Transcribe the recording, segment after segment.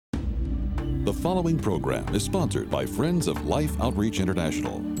The following program is sponsored by Friends of Life Outreach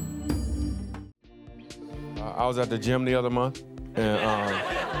International. I was at the gym the other month, and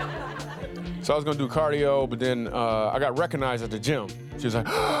so I was gonna do cardio, but then I got recognized at the gym. She was like,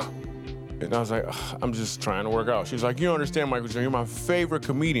 and I was like, I'm just trying to work out. She was like, you don't understand, Michael Jr., you're my favorite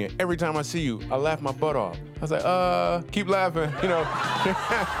comedian. Every time I see you, I laugh my butt off. I was like, keep laughing, you know.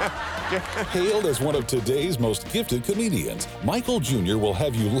 Hailed as one of today's most gifted comedians, Michael Jr. will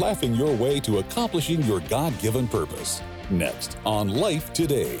have you laughing your way to accomplishing your God-given purpose. Next on Life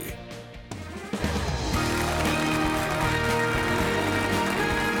Today.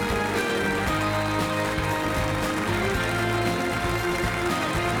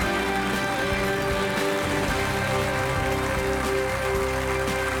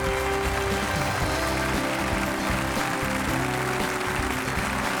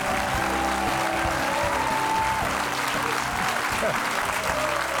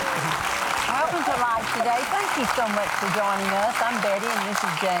 Welcome to Life Today. Thank you so much for joining us. I'm Betty and this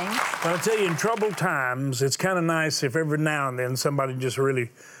is James. Well, I tell you, in troubled times, it's kind of nice if every now and then somebody just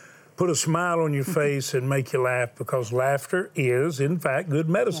really put a smile on your face and make you laugh, because laughter is, in fact, good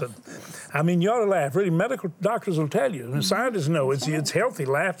medicine. I mean, you ought to laugh. Really, medical doctors will tell you, and scientists know it's healthy.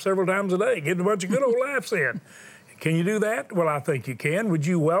 Laugh several times a day. Get a bunch of good old laughs in. Can you do that? Well, I think you can. Would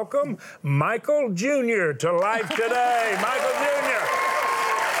you welcome Michael Jr. to Life Today? Michael Jr.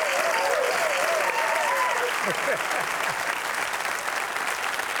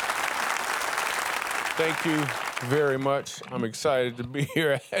 Thank you very much. I'm excited to be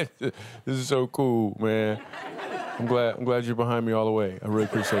here. This is so cool, man. I'm glad you're behind me all the way. I really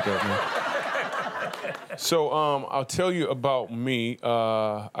appreciate that, man. So I'll tell you about me.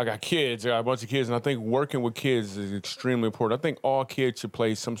 I got kids. I got a bunch of kids, and I think working with kids is extremely important. I think all kids should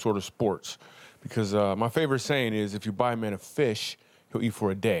play some sort of sports, because my favorite saying is, if you buy a man a fish, he'll eat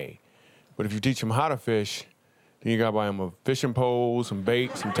for a day. But if you teach him how to fish, then you gotta buy him a fishing pole, some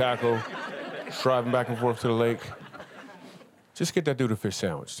bait, some tackle, drive him back and forth to the lake. Just get that dude a fish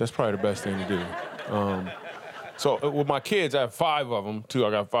sandwich. That's probably the best thing to do. So with my kids, I have 5 of them, too.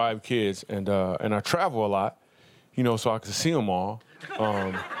 I got 5 kids, and I travel a lot, you know, so I can see them all.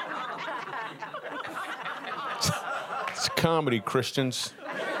 It's comedy, Christians.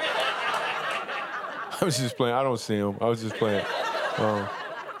 I was just playing. I don't see them. I was just playing.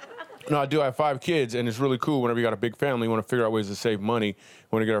 No, I do. I have 5 kids, and it's really cool. Whenever you got a big family, you want to figure out ways to save money.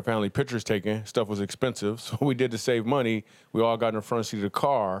 We want to get our family pictures taken. Stuff was expensive, so what we did to save money, we all got in the front seat of the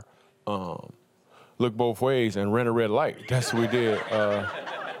car, looked both ways, and ran a red light. That's what we did.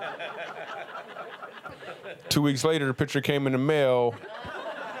 2 weeks later, the picture came in the mail,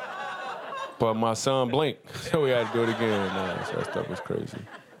 but my son blinked, so we had to do it again. So that stuff was crazy.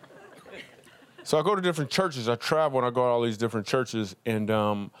 So I go to different churches. I travel, and I go to all these different churches, and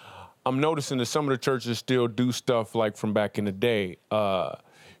I'm noticing that some of the churches still do stuff like from back in the day. You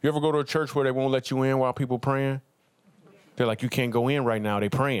ever go to a church where they won't let you in while people praying? They're like, you can't go in right now, they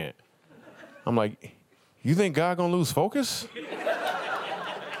praying. I'm like, you think God gonna lose focus?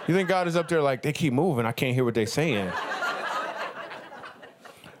 You think God is up there like, they keep moving, I can't hear what they're saying.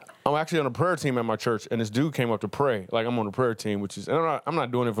 I'm actually on a prayer team at my church, and this dude came up to pray. Like, I'm on the prayer team, which is, and I'm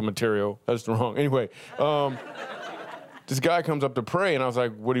not doing it for material, that's wrong. Anyway, this guy comes up to pray, and I was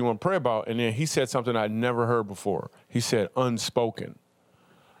like, what do you want to pray about? And then he said something I'd never heard before. He said, unspoken.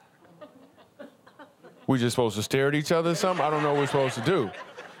 We just supposed to stare at each other or something? I don't know what we're supposed to do.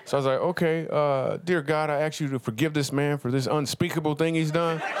 So I was like, okay, dear God, I ask you to forgive this man for this unspeakable thing he's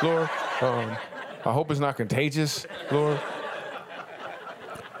done, Lord. I hope it's not contagious, Lord.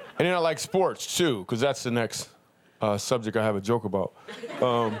 And then I like sports, too, because that's the next subject I have a joke about.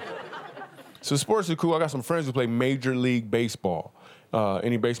 So sports is cool. I got some friends who play Major League Baseball.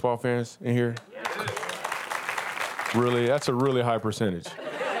 Any baseball fans in here? Really? That's a really high percentage.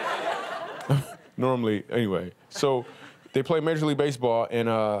 Normally, anyway. So they play Major League Baseball, and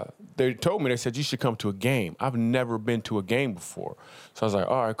they told me, they said, you should come to a game. I've never been to a game before. So I was like,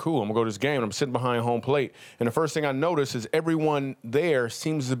 all right, cool. I'm going to go to this game, and I'm sitting behind home plate. And the first thing I noticed is everyone there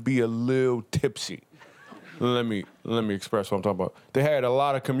seems to be a little tipsy. Let me express what I'm talking about. They had a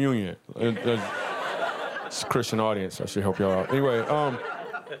lot of communion. It's a Christian audience. I should help y'all out. Anyway,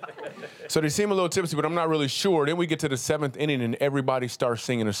 so they seem a little tipsy, but I'm not really sure. Then we get to the 7th inning, and everybody starts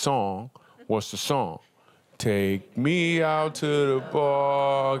singing a song. What's the song? Take me out to the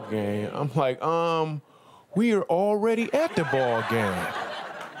ball game. I'm like, we are already at the ball game.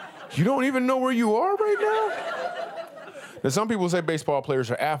 You don't even know where you are right now? Now, some people say baseball players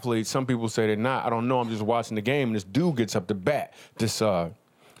are athletes. Some people say they're not. I don't know. I'm just watching the game, and this dude gets up to bat. This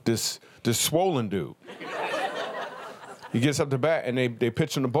swollen dude. He gets up to bat, and they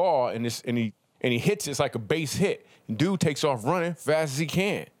pitch him the ball, and he hits it. It's like a base hit. And dude takes off running fast as he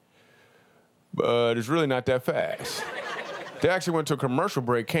can. But it's really not that fast. They actually went to a commercial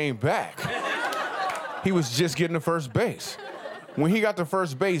break, came back. He was just getting to first base. When he got to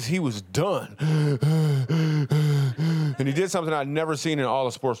first base, he was done. And he did something I'd never seen in all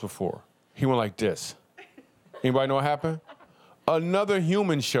of sports before. He went like this. Anybody know what happened? Another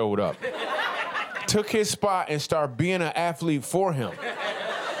human showed up, took his spot, and started being an athlete for him.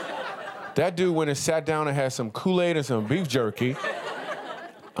 That dude went and sat down and had some Kool-Aid and some beef jerky.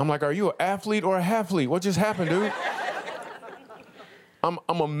 I'm like, are you an athlete or a half-leet? What just happened, dude? I'm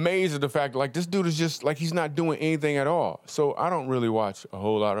amazed at the fact, like, this dude is just, like, he's not doing anything at all. So I don't really watch a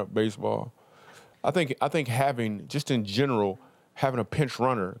whole lot of baseball. I think having, just in general, having a pinch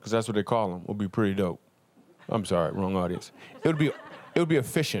runner, because that's what they call them, would be pretty dope. I'm sorry, wrong audience. It would be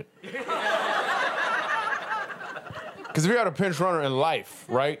efficient. Because if you had a pinch runner in life,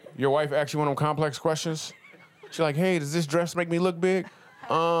 right? Your wife asks you one of them complex questions. She's like, hey, does this dress make me look big?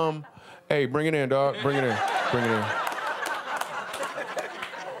 Hey, bring it in, dog. Bring it in. Bring it in.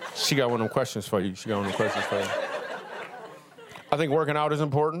 She got one of them questions for you. I think working out is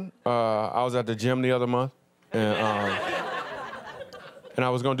important. I was at the gym the other month, and I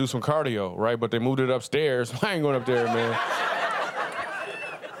was gonna do some cardio, right? But they moved it upstairs. I ain't going up there, man.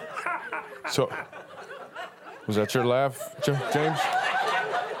 So, was that your laugh, James?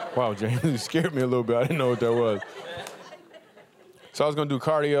 Wow, James, you scared me a little bit. I didn't know what that was. So I was gonna do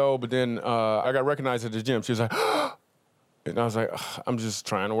cardio, but then I got recognized at the gym. She was like, and I was like, I'm just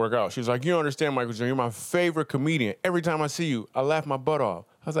trying to work out. She was like, you don't understand, Michael Jr., you're my favorite comedian. Every time I see you, I laugh my butt off.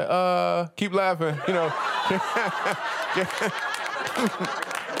 I was like, keep laughing, you know.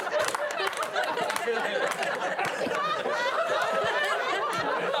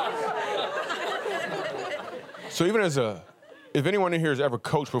 So even if anyone in here has ever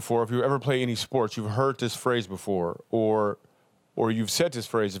coached before, if you ever play any sports, you've heard this phrase before, or you've said this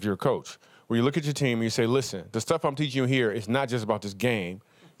phrase if you're a coach, where you look at your team and you say, listen, the stuff I'm teaching you here is not just about this game.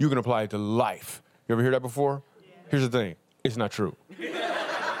 You can apply it to life. You ever hear that before? Yeah. Here's the thing. It's not true.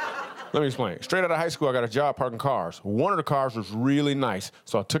 Let me explain. Straight out of high school, I got a job parking cars. One of the cars was really nice,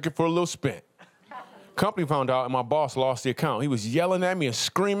 so I took it for a little spin. Company found out, and my boss lost the account. He was yelling at me and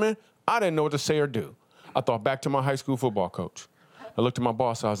screaming. I didn't know what to say or do. I thought back to my high school football coach. I looked at my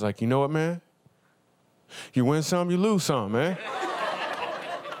boss. I was like, you know what, man? You win some, you lose some, man.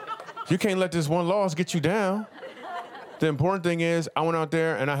 You can't let this one loss get you down. The important thing is I went out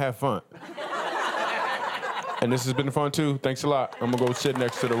there and I had fun. And this has been fun, too. Thanks a lot. I'm going to go sit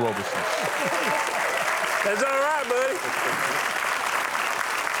next to the Robison. That's all right,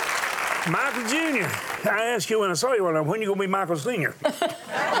 buddy. Michael Jr., I asked you when I saw you one time, when you going to be Michael Sr.?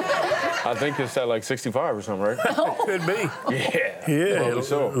 I think it's at like 65 or something, right? Could be. Yeah. Yeah, probably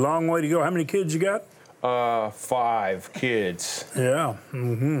so. Long way to go. How many kids you got? 5 kids. Yeah.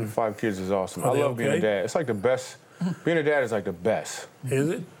 Mm-hmm. 5 kids is awesome. Are I they love being a dad. It's like the best. Being a dad is like the best. Is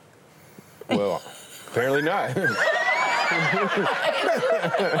it? Well, apparently not. My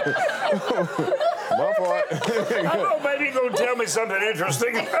fault. I thought maybe you're going to tell me something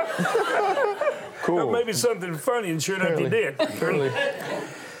interesting. Cool. Or maybe something funny, and sure enough you did. Really?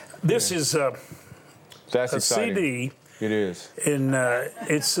 This is That's a exciting. CD. It is. And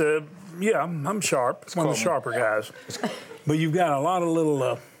it's, yeah, I'm sharp. It's one of the sharper guys. But you've got a lot of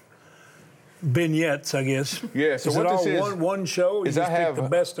little vignettes, I guess. Yeah, so is what it this all is, one show? is you I just pick have the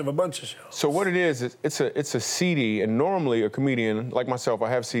best of a bunch of shows. So what it is it's a CD, and normally a comedian like myself, I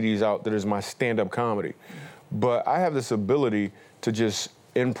have CDs out that is my stand-up comedy. But I have this ability to just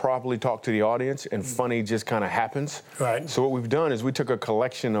improperly talk to the audience, and funny just kind of happens. Right. So what we've done is we took a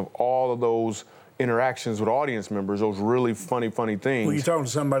collection of all of those interactions with audience members, those really funny things. Well, you're talking to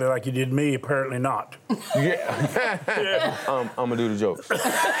somebody like you did me, apparently not. Yeah. Yeah. I'm gonna do the jokes.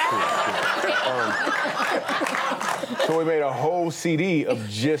 So we made a whole CD of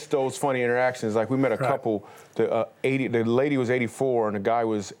just those funny interactions. Like we met a couple. The lady was 84 and the guy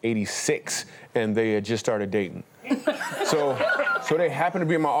was 86, and they had just started dating. So they happened to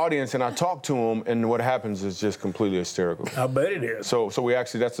be in my audience, and I talked to them, and what happens is just completely hysterical. I bet it is. So we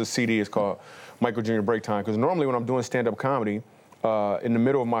actually, that's the CD. It's called Michael Jr. Break Time. Because normally when I'm doing stand-up comedy, in the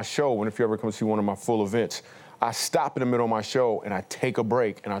middle of my show, and if you ever come see one of my full events, I stop in the middle of my show and I take a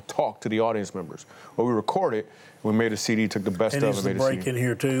break and I talk to the audience members. Well, we record it. We made a CD, took the best of it, and made a break CD. in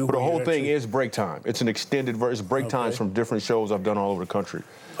here too. But the whole thing is break time. It's an extended version. Break times from different shows I've done all over the country.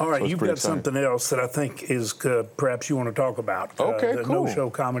 All right, so you've got something else that I think is perhaps you want to talk about. Okay, the cool. no-show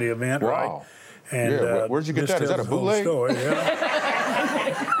comedy event, right? Wow. And, yeah, where'd you get that? Is that a bootleg? Story,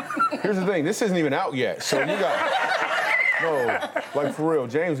 yeah. Here's the thing. This isn't even out yet. So you got No, like for real,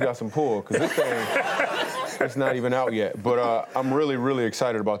 James got some pull, because this thing, it's not even out yet. But I'm really, really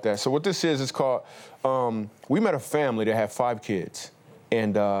excited about that. So what this is, it's called, we met a family that had 5 kids,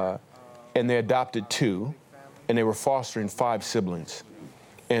 and they adopted 2, and they were fostering 5 siblings.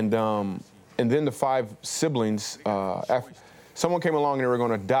 And then the 5 siblings, someone came along and they were going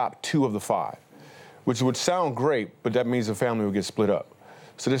to adopt 2 of the 5, which would sound great, but that means the family would get split up.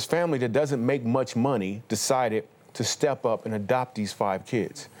 So this family that doesn't make much money decided to step up and adopt these 5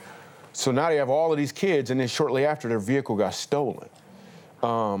 kids. So now they have all of these kids, and then shortly after, their vehicle got stolen.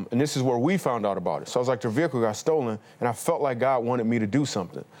 And this is where we found out about it. So I was like, their vehicle got stolen, and I felt like God wanted me to do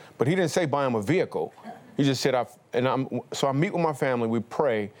something. But he didn't say buy them a vehicle. He just said, so I meet with my family, we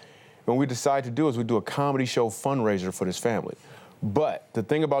pray, and what we decide to do is we do a comedy show fundraiser for this family. But the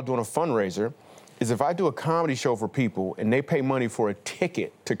thing about doing a fundraiser is if I do a comedy show for people and they pay money for a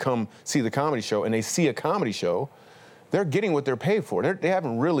ticket to come see the comedy show and they see a comedy show, they're getting what they're paid for. They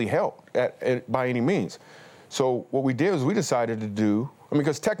haven't really helped by any means. So what we did was we decided to do,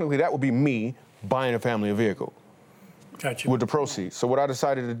 because technically that would be me buying a family a vehicle. Gotcha. With the proceeds. So what I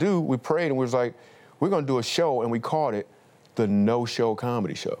decided to do, we prayed and we was like, we're gonna do a show, and we called it the No-Show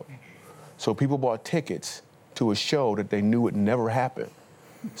Comedy Show. So people bought tickets to a show that they knew would never happen.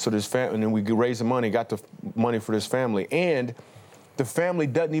 So this family, and then we raised the money, got the money for this family, and the family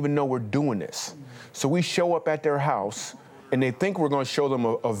doesn't even know we're doing this. So we show up at their house, and they think we're going to show them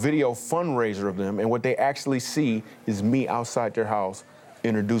a video fundraiser of them, and what they actually see is me outside their house,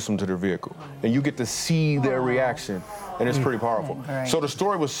 introduce them to their vehicle, and you get to see their reaction, and it's pretty powerful. So the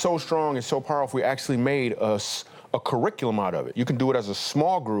story was so strong and so powerful, we actually made a curriculum out of it. You can do it as a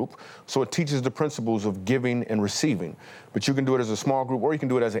small group, so it teaches the principles of giving and receiving. But you can do it as a small group, or you can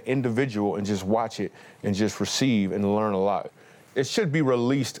do it as an individual and just watch it and just receive and learn a lot. It should be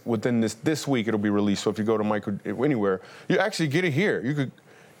released within this week. It'll be released. So if you go to Michael anywhere, you actually get it here. You could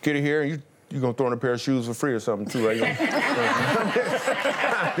get it here, and you're gonna throw in a pair of shoes for free or something too, right?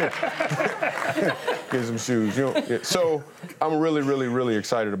 Get some shoes. So I'm really, really, really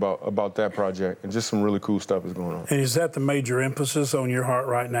excited about that project, and just some really cool stuff is going on. And is that the major emphasis on your heart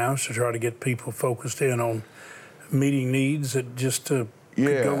right now, is to try to get people focused in on meeting needs that just could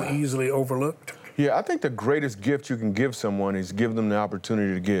go easily overlooked? Yeah, I think the greatest gift you can give someone is give them the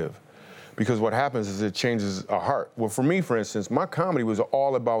opportunity to give. Because what happens is it changes a heart. Well, for me, for instance, my comedy was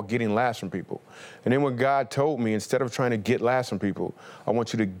all about getting laughs from people. And then when God told me, instead of trying to get laughs from people, I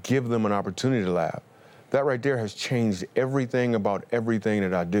want you to give them an opportunity to laugh. That right there has changed everything about everything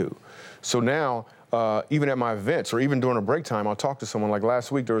that I do. So now, even at my events, or even during a break time, I'll talk to someone. Like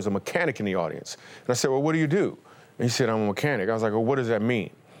last week, there was a mechanic in the audience. And I said, well, what do you do? And he said, I'm a mechanic. I was like, well, what does that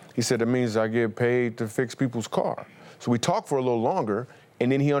mean? He said, it means I get paid to fix people's car. So we talked for a little longer, and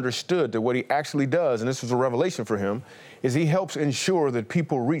then he understood that what he actually does, and this was a revelation for him, is he helps ensure that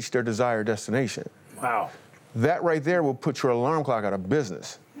people reach their desired destination. Wow. That right there will put your alarm clock out of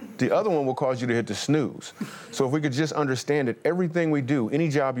business. The other one will cause you to hit the snooze. So if we could just understand that everything we do, any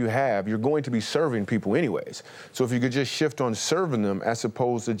job you have, you're going to be serving people anyways. So if you could just shift on serving them as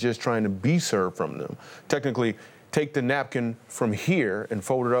opposed to just trying to be served from them. Technically, take the napkin from here and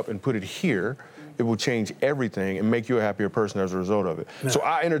fold it up and put it here. It will change everything and make you a happier person as a result of it. Yeah. So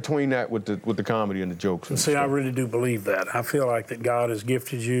I intertwine that with the comedy and the jokes. And see, I really do believe that. I feel like that God has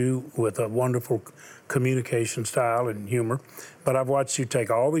gifted you with a wonderful communication style and humor, but I've watched you take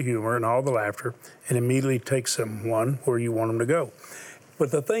all the humor and all the laughter and immediately take someone where you want them to go. But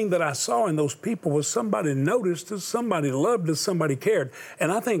the thing that I saw in those people was somebody noticed us, somebody loved us, somebody cared.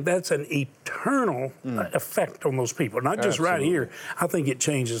 And I think that's an eternal effect on those people, not just right here. I think it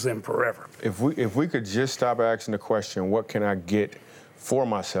changes them forever. If we could just stop asking the question, what can I get for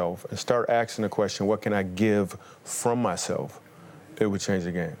myself, and start asking the question, what can I give from myself, it would change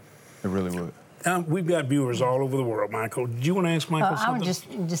the game. It really would. We've got viewers all over the world, Michael. Do you want to ask Michael something? I was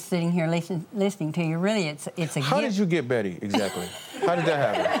just sitting here listening to you. Really, it's a gift. How did you get Betty, exactly? How did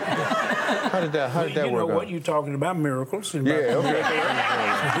that happen? How did that work out? You know what you're talking about, miracles. And okay.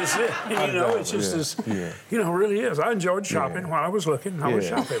 That's it. It's just this, really is. I enjoyed shopping while I was looking. I was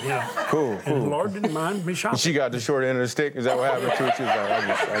shopping, Cool. And the Lord didn't mind me shopping. She got the short end of the stick? Is that what happened to her? She was like, I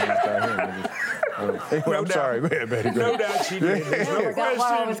just got him. I'm sorry, Betty. No doubt she did. I forgot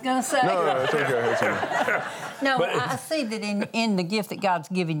what I was going to say. No, it's okay. No, I see that in the gift that God's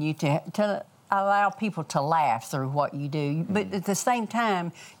given you to allow people to laugh through what you do, but at the same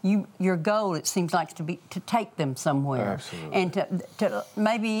time, your goal, it seems like, to take them somewhere. Absolutely. And to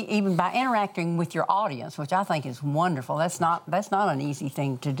maybe even by interacting with your audience, which I think is wonderful. That's not an easy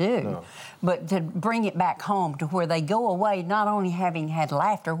thing to do. No. But to bring it back home to where they go away not only having had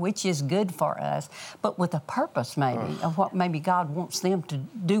laughter, which is good for us, but with a purpose maybe of what maybe God wants them to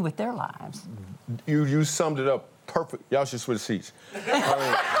do with their lives. You summed it up perfect. Y'all should switch seats. I mean,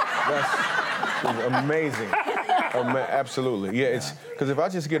 that's amazing. Absolutely. Yeah, it's because if I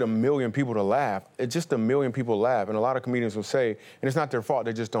just get 1 million people to laugh, it's just 1 million people laugh. And a lot of comedians will say, and it's not their fault,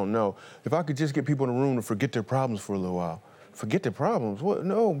 they just don't know. If I could just get people in the room to forget their problems for a little while. Forget their problems? What?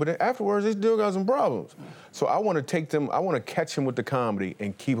 No, but afterwards, they still got some problems. So I want to take them, I want to catch them with the comedy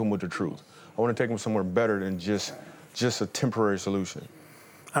and keep them with the truth. I want to take them somewhere better than just a temporary solution.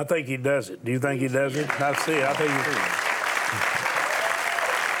 I think he does it. Do you think he does it? I see it. I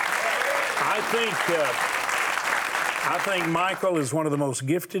think Michael is one of the most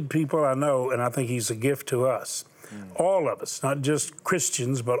gifted people I know, and I think he's a gift to us. All of us, not just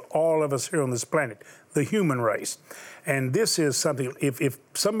Christians, but all of us here on this planet, the human race. And this is something, if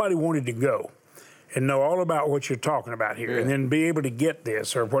somebody wanted to go and know all about what you're talking about here, and then be able to get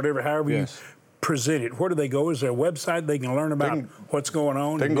this or whatever, however you present it, where do they go? Is there a website they can learn about what's going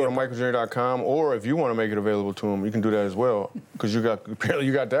on? They can go to michaeljr.com, or if you want to make it available to them, you can do that as well, because apparently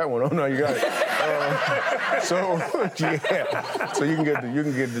you got that one. Oh no, you got it. So you can get the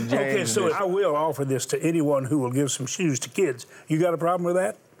James. Okay, so I will offer this to anyone who will give some shoes to kids. You got a problem with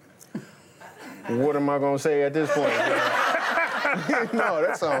that? What am I going to say at this point? No,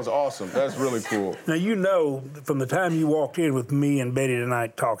 that sounds awesome. That's really cool. Now, you know, from the time you walked in with me and Betty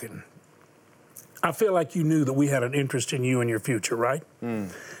tonight talking, I feel like you knew that we had an interest in you and your future, right?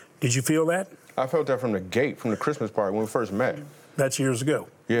 Did you feel that? I felt that from the gate, from the Christmas party when we first met. That's years ago.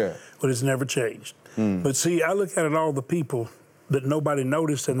 Yeah. But it's never changed. But see, I look at all the people that nobody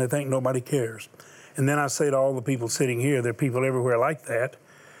noticed and they think nobody cares. And then I say to all the people sitting here, there are people everywhere like that.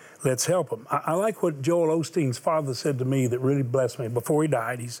 Let's help them. I like what Joel Osteen's father said to me that really blessed me before he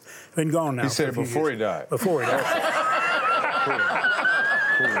died. He's been gone now. He said it before he died. Before he died. Cool.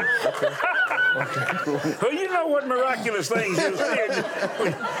 Okay, cool. Well, you know what miraculous things you see.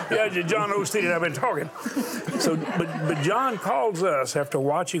 Yeah, John Osteen and I've been talking. So, but John calls us after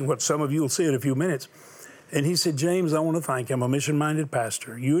watching what some of you will see in a few minutes, and he said, James, I want to thank you. I'm a mission-minded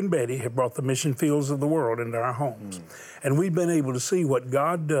pastor. You and Betty have brought the mission fields of the world into our homes. And we've been able to see what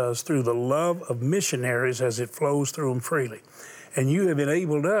God does through the love of missionaries as it flows through them freely. And you have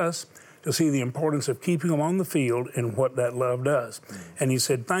enabled us to see the importance of keeping them on the field and what that love does. And he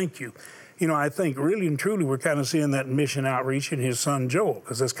said, thank you. You know, I think really and truly we're kind of seeing that mission outreach in his son Joel,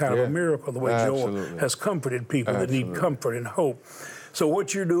 because that's kind of a miracle, the way Joel has comforted people that need comfort and hope. So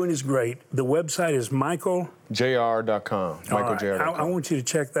what you're doing is great. The website is michaeljr.com. michaeljr.com. I want you to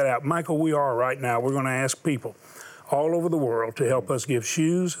check that out. Michael, we are right now, we're going to ask people all over the world to help us give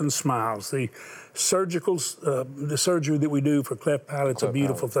shoes and smiles. The surgery that we do for cleft palate's a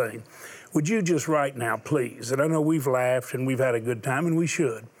beautiful thing. Would you just right now, please, and I know we've laughed and we've had a good time, and we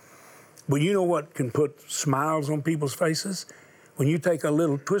should, but you know what can put smiles on people's faces? When you take a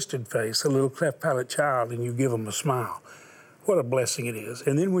little twisted face, a little cleft palate child, and you give them a smile. What a blessing it is.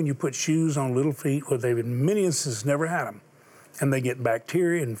 And then when you put shoes on little feet where they've in many instances never had them, and they get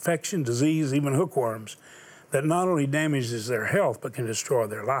bacteria, infection, disease, even hookworms, that not only damages their health, but can destroy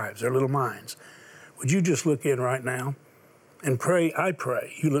their lives, their little minds. Would you just look in right now and pray? I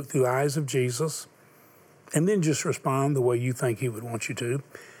pray you look through the eyes of Jesus, and then just respond the way you think he would want you to.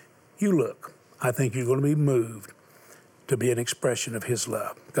 You look. I think you're going to be moved to be an expression of his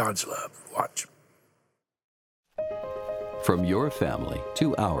love, God's love. Watch. From your family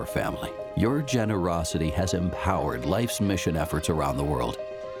to our family, your generosity has empowered life's mission efforts around the world.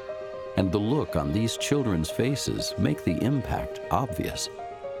 And the look on these children's faces make the impact obvious.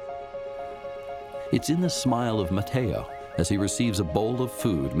 It's in the smile of Mateo as he receives a bowl of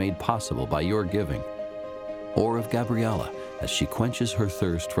food made possible by your giving, or of Gabriella as she quenches her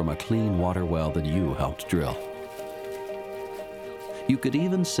thirst from a clean water well that you helped drill. You could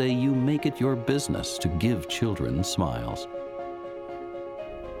even say you make it your business to give children smiles.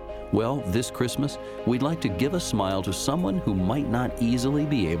 Well, this Christmas, we'd like to give a smile to someone who might not easily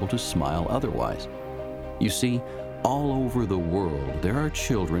be able to smile otherwise. You see, all over the world, there are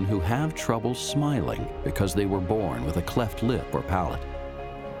children who have trouble smiling because they were born with a cleft lip or palate.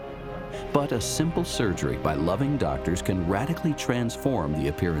 But a simple surgery by loving doctors can radically transform the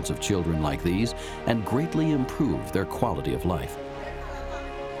appearance of children like these and greatly improve their quality of life.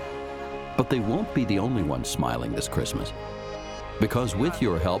 But they won't be the only ones smiling this Christmas. Because with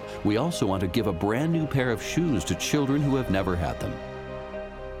your help, we also want to give a brand new pair of shoes to children who have never had them.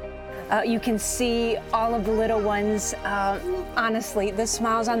 You can see all of the little ones. Honestly, the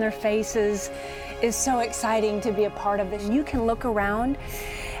smiles on their faces is so exciting to be a part of this. You can look around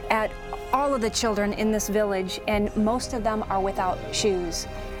at all of the children in this village, and most of them are without shoes.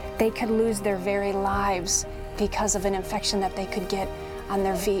 They could lose their very lives because of an infection that they could get on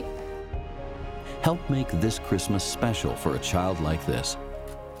their feet. Help make this Christmas special for a child like this.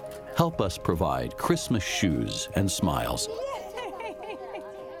 Help us provide Christmas shoes and smiles.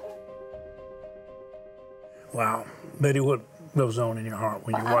 Wow. Betty, what goes on in your heart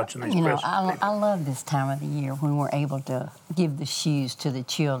when you're watching these press? I love this time of the year when we're able to give the shoes to the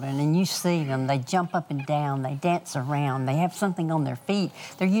children, and you see them, they jump up and down, they dance around, they have something on their feet.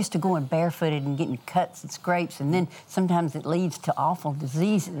 They're used to going barefooted and getting cuts and scrapes, and then sometimes it leads to awful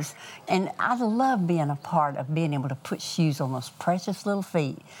diseases. And I love being a part of being able to put shoes on those precious little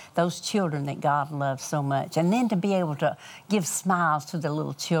feet, those children that God loves so much, and then to be able to give smiles to the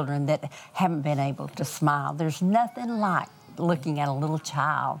little children that haven't been able to smile. There's nothing like looking at a little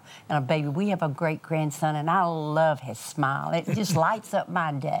child and a baby. We have a great grandson, and I love his smile. It just lights up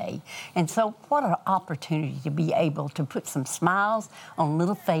my day. And so what an opportunity to be able to put some smiles on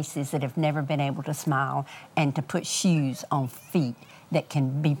little faces that have never been able to smile, and to put shoes on feet that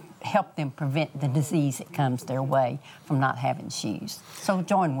can help them prevent the disease that comes their way from not having shoes. So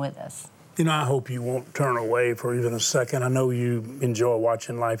join with us. You know, I hope you won't turn away for even a second. I know you enjoy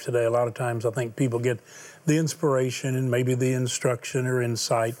watching Life Today. A lot of times I think people get the inspiration and maybe the instruction or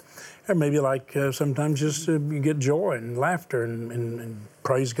insight, or maybe like sometimes just you get joy and laughter and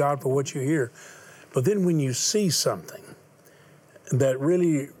praise God for what you hear. But then when you see something that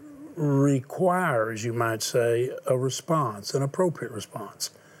really requires, you might say, a response, an appropriate response,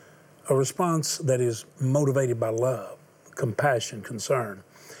 a response that is motivated by love, compassion, concern.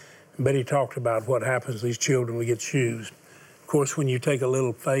 Betty talked about what happens to these children when we get shoes. Of course, when you take a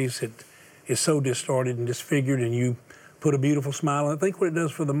little face, it is so distorted and disfigured, and you put a beautiful smile on it. Think what it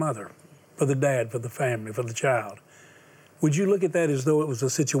does for the mother, for the dad, for the family, for the child. Would you look at that as though it was a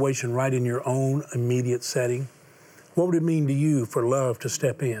situation right in your own immediate setting? What would it mean to you for love to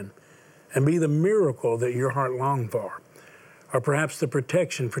step in and be the miracle that your heart longed for? Or perhaps the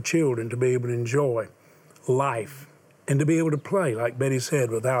protection for children to be able to enjoy life and to be able to play, like Betty said,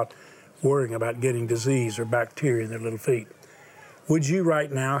 without worrying about getting disease or bacteria in their little feet. Would you right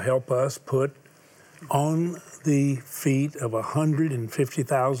now help us put on the feet of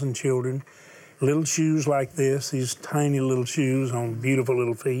 150,000 children little shoes like this, these tiny little shoes on beautiful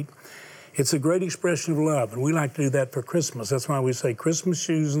little feet? It's a great expression of love, and we like to do that for Christmas. That's why we say Christmas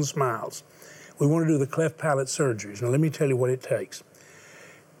shoes and smiles. We want to do the cleft palate surgeries. Now let me tell you what it takes.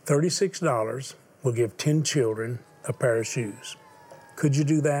 $36 will give 10 children a pair of shoes. Could you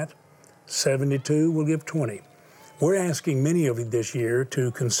do that? 72 will give 20. We're asking many of you this year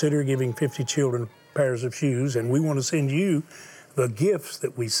to consider giving 50 children pairs of shoes, and we want to send you the gifts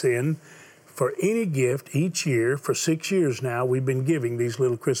that we send. For any gift each year, for 6 years now, we've been giving these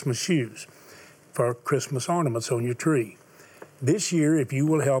little Christmas shoes for Christmas ornaments on your tree. This year, if you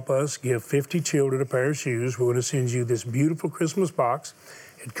will help us give 50 children a pair of shoes, we're going to send you this beautiful Christmas box.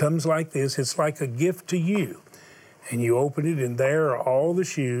 It comes like this. It's like a gift to you. And you open it, and there are all the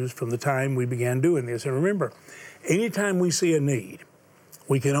shoes from the time we began doing this. And remember, anytime we see a need,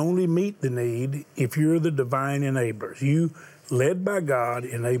 we can only meet the need if you're the divine enablers. You, led by God,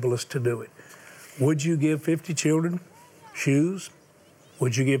 enable us to do it. Would you give 50 children shoes?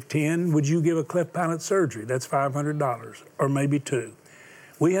 Would you give 10? Would you give a cleft palate surgery? That's $500, or maybe 2.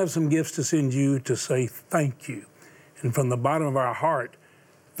 We have some gifts to send you to say thank you. And from the bottom of our heart,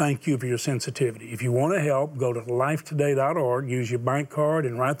 thank you for your sensitivity. If you want to help, go to lifetoday.org, use your bank card,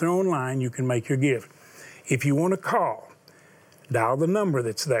 and right there online, you can make your gift. If you want to call, dial the number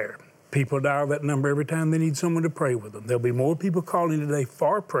that's there. People dial that number every time they need someone to pray with them. There'll be more people calling today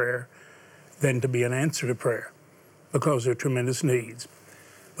for prayer than to be an answer to prayer, because there are tremendous needs.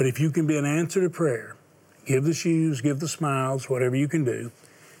 But if you can be an answer to prayer, give the shoes, give the smiles, whatever you can do,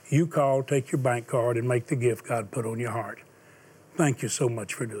 you call, take your bank card, and make the gift God put on your heart. Thank you so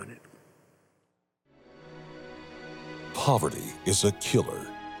much for doing it. Poverty is a killer,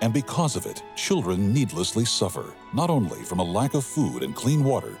 and because of it, children needlessly suffer, not only from a lack of food and clean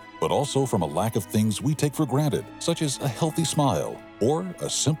water, but also from a lack of things we take for granted, such as a healthy smile or a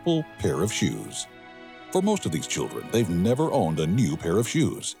simple pair of shoes. For most of these children, they've never owned a new pair of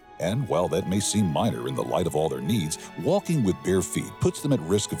shoes. And while that may seem minor in the light of all their needs, walking with bare feet puts them at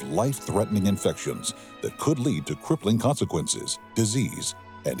risk of life-threatening infections that could lead to crippling consequences, disease,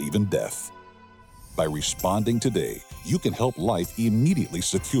 and even death. By responding today, you can help Life immediately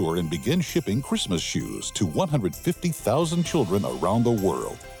secure and begin shipping Christmas shoes to 150,000 children around the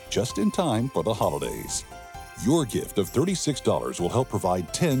world, just in time for the holidays. Your gift of $36 will help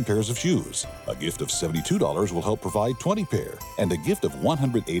provide 10 pairs of shoes. A gift of $72 will help provide 20 pair. And a gift of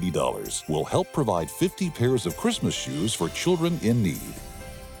 $180 will help provide 50 pairs of Christmas shoes for children in need.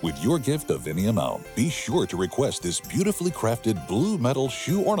 With your gift of any amount, be sure to request this beautifully crafted blue metal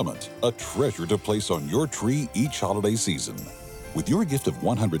shoe ornament, a treasure to place on your tree each holiday season. With your gift of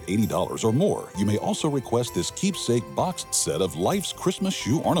 $180 or more, you may also request this keepsake boxed set of Life's Christmas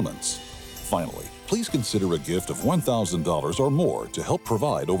shoe ornaments. Finally, please consider a gift of $1,000 or more to help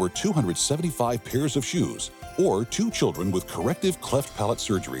provide over 275 pairs of shoes or 2 children with corrective cleft palate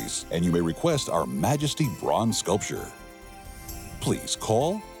surgeries, and you may request our Majesty bronze sculpture. Please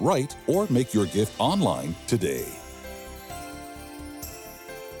call, write, or make your gift online today.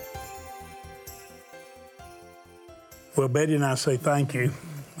 Well, Betty and I say thank you.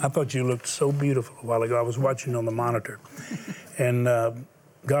 I thought you looked so beautiful a while ago. I was watching on the monitor. And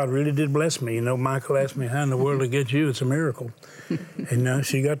God really did bless me. You know, Michael asked me, how in the world to get you? It's a miracle. And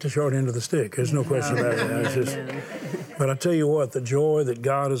she got the short end of the stick. There's no question about it. But I tell you what, the joy that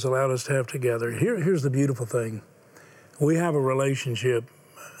God has allowed us to have together, here's the beautiful thing. We have a relationship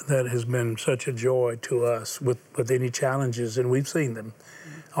that has been such a joy to us with any challenges, and we've seen them.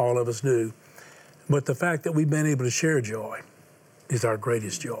 All of us do. But the fact that we've been able to share joy is our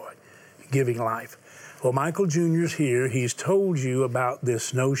greatest joy, giving life. Well, Michael Jr.'s here. He's told you about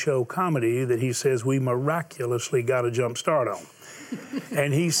this no-show comedy that he says we miraculously got a jump start on.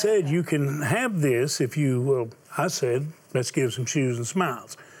 And he said you can have this if you, well, I said, let's give some shoes and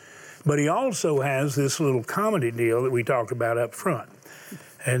smiles. But he also has this little comedy deal that we talked about up front.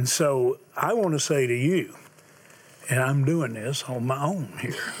 And so I want to say to you, and I'm doing this on my own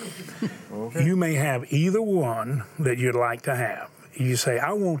here, okay. You may have either one that you'd like to have. You say,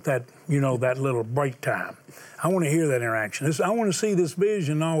 I want that, you know, that little break time. I want to hear that interaction. I want to see this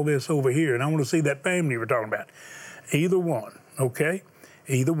vision, all this over here, and I want to see that family we're talking about. Either one, okay?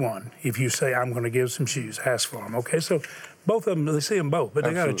 Either one. If you say, I'm going to give some shoes, ask for them, okay? So both of them, they see them both, but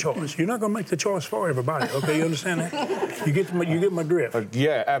they got a choice. You're not going to make the choice for everybody, okay? You understand that? You get my drift?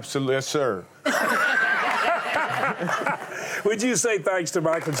 Yeah, absolutely. Yes, sir. Would you say thanks to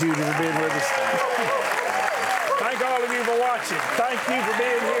Michael Jr. for being with us? Thank all of you for watching. Thank you for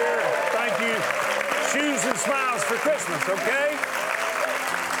being here. Thank you. Shoes and smiles for Christmas, okay?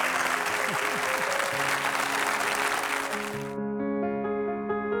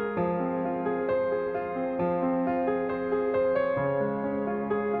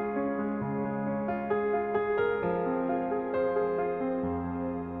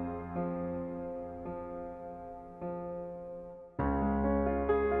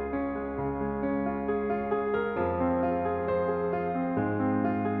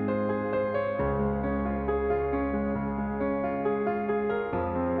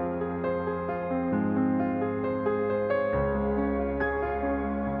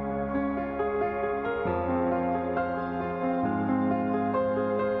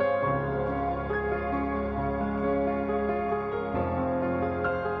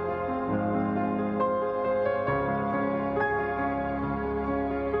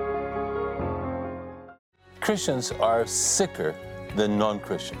 Christians are sicker than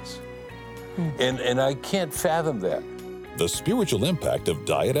non-Christians. And I can't fathom that. The spiritual impact of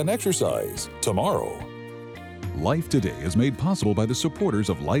diet and exercise, tomorrow. Life Today is made possible by the supporters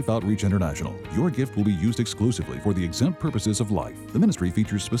of Life Outreach International. Your gift will be used exclusively for the exempt purposes of life. The ministry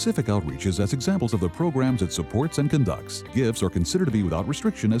features specific outreaches as examples of the programs it supports and conducts. Gifts are considered to be without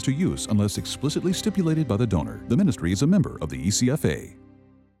restriction as to use unless explicitly stipulated by the donor. The ministry is a member of the ECFA.